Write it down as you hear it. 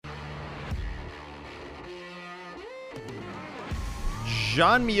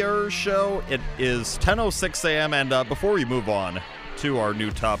John Muir Show. It is 10:06 a.m. And before we move on to our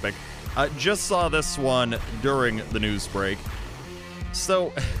new topic, just saw this one during the news break.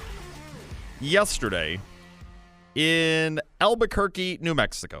 So, yesterday in Albuquerque, New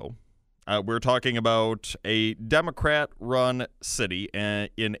Mexico, we're talking about a Democrat-run city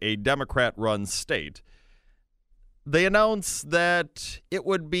in a Democrat-run state. They announced that it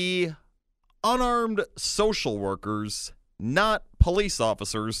would be unarmed social workers, not police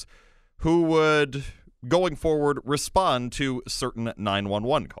officers, who would, going forward, respond to certain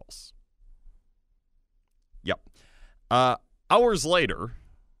 911 calls. Yep. Hours later,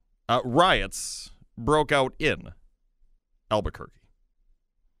 riots broke out in Albuquerque.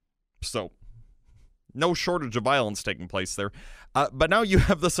 So, no shortage of violence taking place there. But now you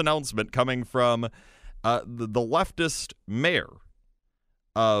have this announcement coming from the leftist mayor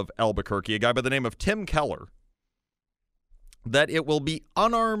of Albuquerque, a guy by the name of Tim Keller, that it will be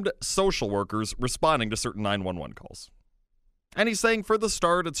unarmed social workers responding to certain 911 calls. And he's saying for the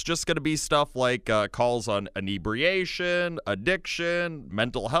start, it's just going to be stuff like calls on inebriation, addiction,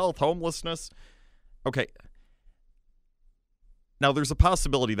 mental health, homelessness. Okay. Now, there's a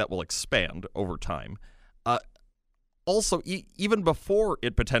possibility that will expand over time. Also, even before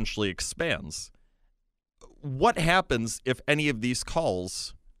it potentially expands, what happens if any of these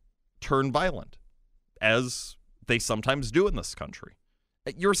calls turn violent, as they sometimes do in this country?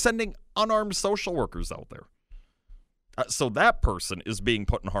 You're sending unarmed social workers out there. So that person is being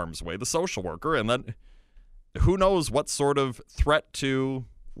put in harm's way, the social worker, and then who knows what sort of threat to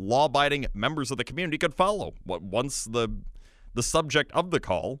law-abiding members of the community could follow once the subject of the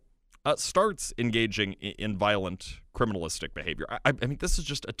call starts engaging in violent criminalistic behavior. I mean, this is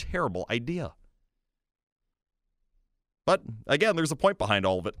just a terrible idea. But, again, there's a point behind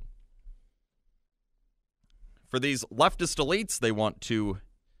all of it. For these leftist elites, they want to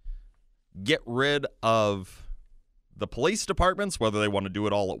get rid of the police departments, whether they want to do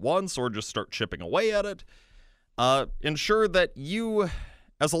it all at once or just start chipping away at it. Ensure that you,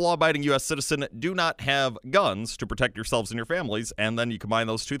 as a law-abiding U.S. citizen, do not have guns to protect yourselves and your families, and then you combine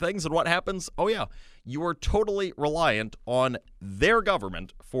those two things, and what happens? Oh, yeah, you are totally reliant on their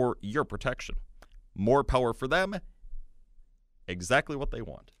government for your protection. More power for them. Exactly what they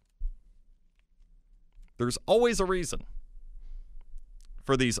want. There's always a reason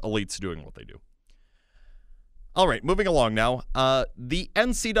for these elites doing what they do. All right, moving along now. The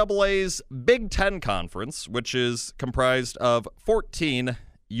NCAA's Big Ten Conference, which is comprised of 14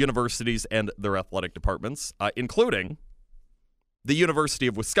 universities and their athletic departments, including the University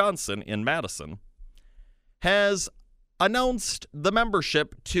of Wisconsin in Madison, has announced the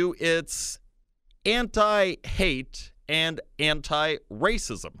membership to its anti-hate and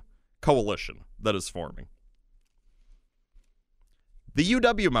anti-racism coalition that is forming. The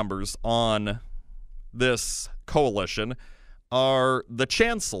UW members on this coalition are the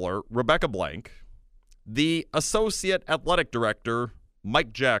Chancellor, Rebecca Blank, the Associate Athletic Director,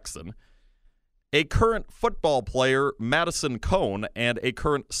 Mike Jackson, a current football player, Madison Cohn, and a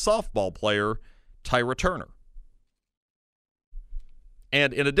current softball player, Tyra Turner.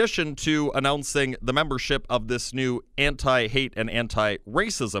 And in addition to announcing the membership of this new anti-hate and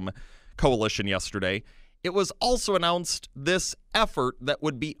anti-racism coalition yesterday, it was also announced this effort that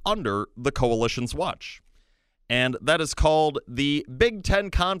would be under the coalition's watch. And that is called the Big Ten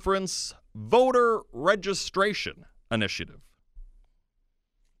Conference Voter Registration Initiative,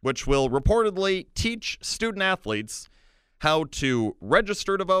 which will reportedly teach student athletes how to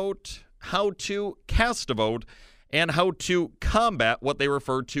register to vote, how to cast a vote, and how to combat what they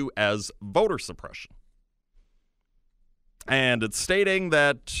refer to as voter suppression. And it's stating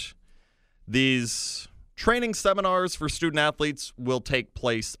that these training seminars for student athletes will take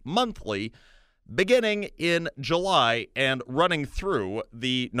place monthly, beginning in July and running through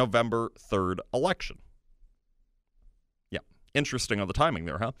the November 3rd election. Yeah, interesting on the timing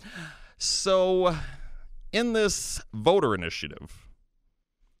there, huh? So, in this voter initiative,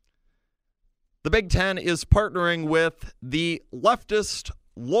 the Big Ten is partnering with the leftist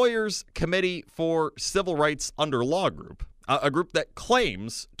Lawyers Committee for Civil Rights Under Law group, a group that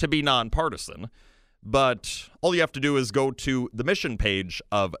claims to be nonpartisan, but all you have to do is go to the mission page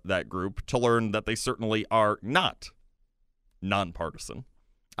of that group to learn that they certainly are not nonpartisan.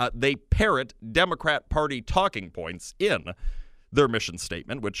 They parrot Democrat Party talking points in their mission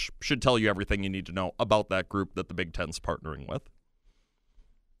statement, which should tell you everything you need to know about that group that the Big Ten's partnering with.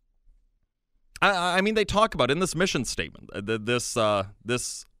 I mean, they talk about in this mission statement, this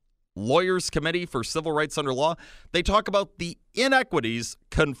Lawyers Committee for Civil Rights Under Law, they talk about the inequities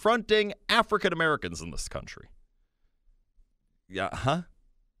confronting African Americans in this country. Yeah, huh?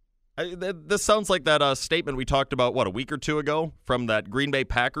 This sounds like that statement we talked about, a week or two ago from that Green Bay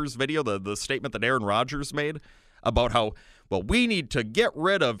Packers video, the statement that Aaron Rodgers made about how, well, we need to get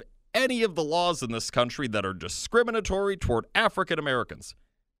rid of any of the laws in this country that are discriminatory toward African Americans.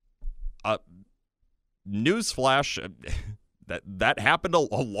 Newsflash, that happened a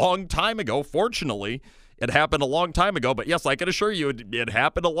long time ago. Fortunately, it happened a long time ago. But yes, I can assure you it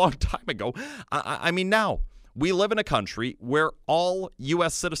happened a long time ago. I mean, now, we live in a country where all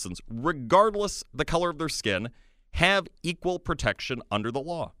U.S. citizens, regardless the color of their skin, have equal protection under the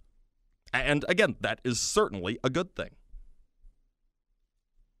law. And again, that is certainly a good thing.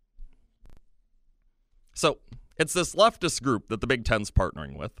 So, it's this leftist group that the Big Ten's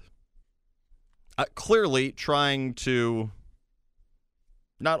partnering with, clearly trying to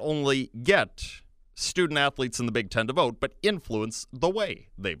not only get student athletes in the Big Ten to vote, but influence the way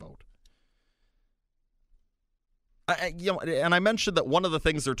they vote. And I mentioned that one of the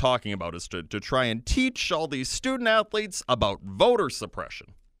things they're talking about is to try and teach all these student athletes about voter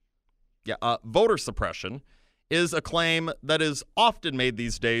suppression. Yeah, voter suppression is a claim that is often made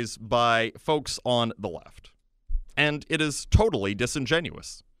these days by folks on the left. And it is totally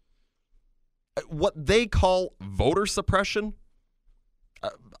disingenuous. What they call voter suppression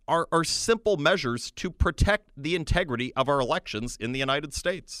are simple measures to protect the integrity of our elections in the United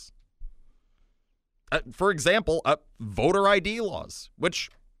States. For example, voter ID laws, which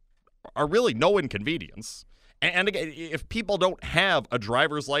are really no inconvenience. And again, if people don't have a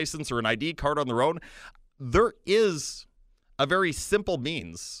driver's license or an ID card on their own, there is a very simple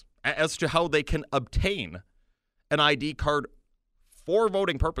means as to how they can obtain an ID card for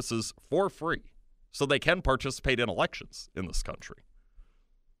voting purposes for free, so they can participate in elections in this country.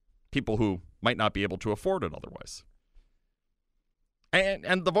 People who might not be able to afford it otherwise.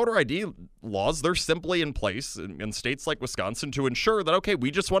 And the voter ID laws, they're simply in place in states like Wisconsin to ensure that, okay,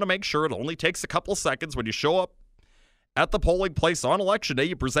 we just want to make sure it only takes a couple seconds when you show up at the polling place on election day,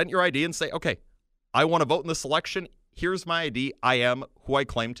 you present your ID and say, okay, I want to vote in this election. Here's my ID. I am who I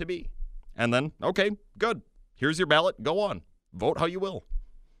claim to be. And then, okay, good. Here's your ballot. Go on. Vote how you will.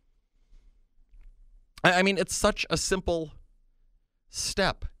 I mean, it's such a simple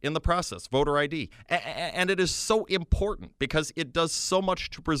step in the process, voter ID. And it is so important because it does so much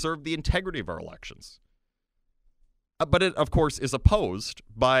to preserve the integrity of our elections. But it, of course, is opposed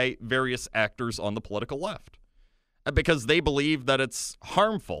by various actors on the political left because they believe that it's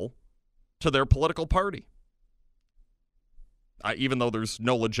harmful to their political party. Even though there's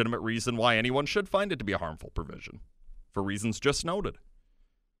no legitimate reason why anyone should find it to be a harmful provision, for reasons just noted.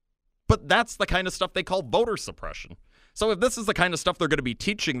 But that's the kind of stuff they call voter suppression. So if this is the kind of stuff they're going to be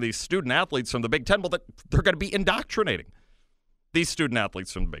teaching these student athletes from the Big Ten, well, they're going to be indoctrinating these student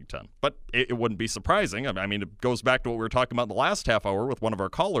athletes from the Big Ten. But it wouldn't be surprising. I mean, it goes back to what we were talking about in the last half hour with one of our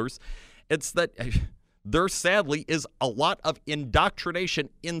callers. It's that there sadly is a lot of indoctrination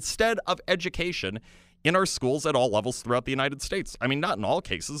instead of education in our schools at all levels throughout the United States. I mean, not in all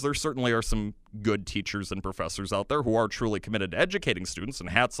cases. There certainly are some good teachers and professors out there who are truly committed to educating students, and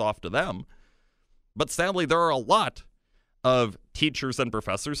hats off to them. But sadly, there are a lot of teachers and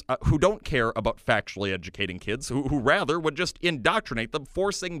professors who don't care about factually educating kids, who rather would just indoctrinate them,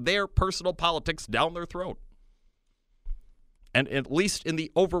 forcing their personal politics down their throat. And at least in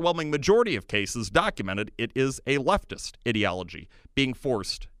the overwhelming majority of cases documented, it is a leftist ideology being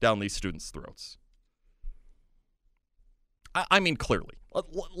forced down these students' throats. I mean, clearly,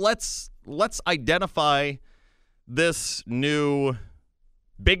 let's identify this new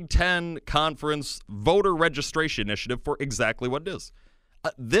Big Ten Conference voter registration initiative for exactly what it is.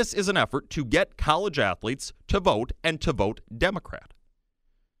 This is an effort to get college athletes to vote and to vote Democrat.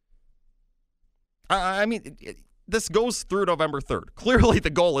 I mean, this goes through November 3rd. Clearly, the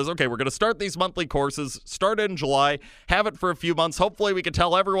goal is, okay, we're going to start these monthly courses, start in July, have it for a few months. Hopefully, we can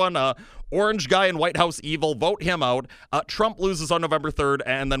tell everyone, orange guy in White House evil, vote him out. Trump loses on November 3rd,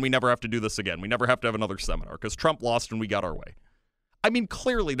 and then we never have to do this again. We never have to have another seminar because Trump lost and we got our way. I mean,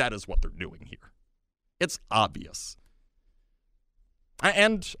 clearly that is what they're doing here. It's obvious.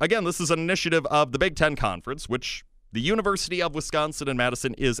 And again, this is an initiative of the Big Ten Conference, which the University of Wisconsin in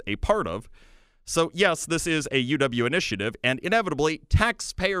Madison is a part of. So yes, this is a UW initiative, and inevitably,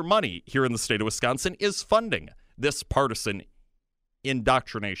 taxpayer money here in the state of Wisconsin is funding this partisan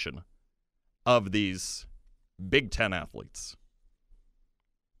indoctrination of these Big Ten athletes.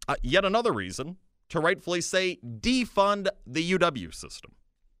 Yet another reason to rightfully say defund the UW system.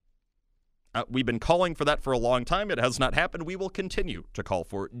 We've been calling for that for a long time. It has not happened. We will continue to call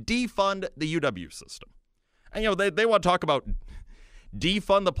for it. Defund the UW system. And, they want to talk about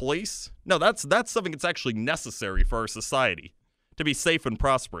defund the police. No, that's something that's actually necessary for our society to be safe and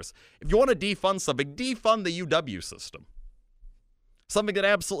prosperous. If you want to defund something, defund the UW system. Something that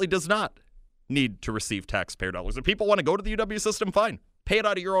absolutely does not need to receive taxpayer dollars. If people want to go to the UW system, fine. Pay it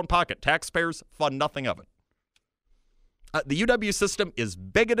out of your own pocket. Taxpayers fund nothing of it. The UW system is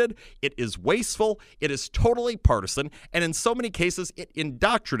bigoted, it is wasteful, it is totally partisan, and in so many cases, it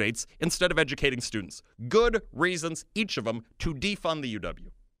indoctrinates instead of educating students. Good reasons, each of them, to defund the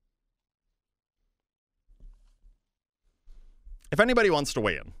UW. If anybody wants to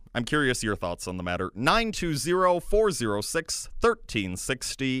weigh in, I'm curious your thoughts on the matter.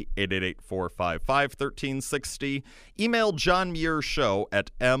 920-406-1360, 888-455-1360. Email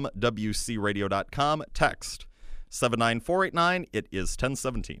johnmuirshow@mwcradio.com. Text 79489. It is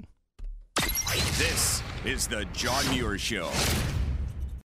 1017. This is the John Muir Show.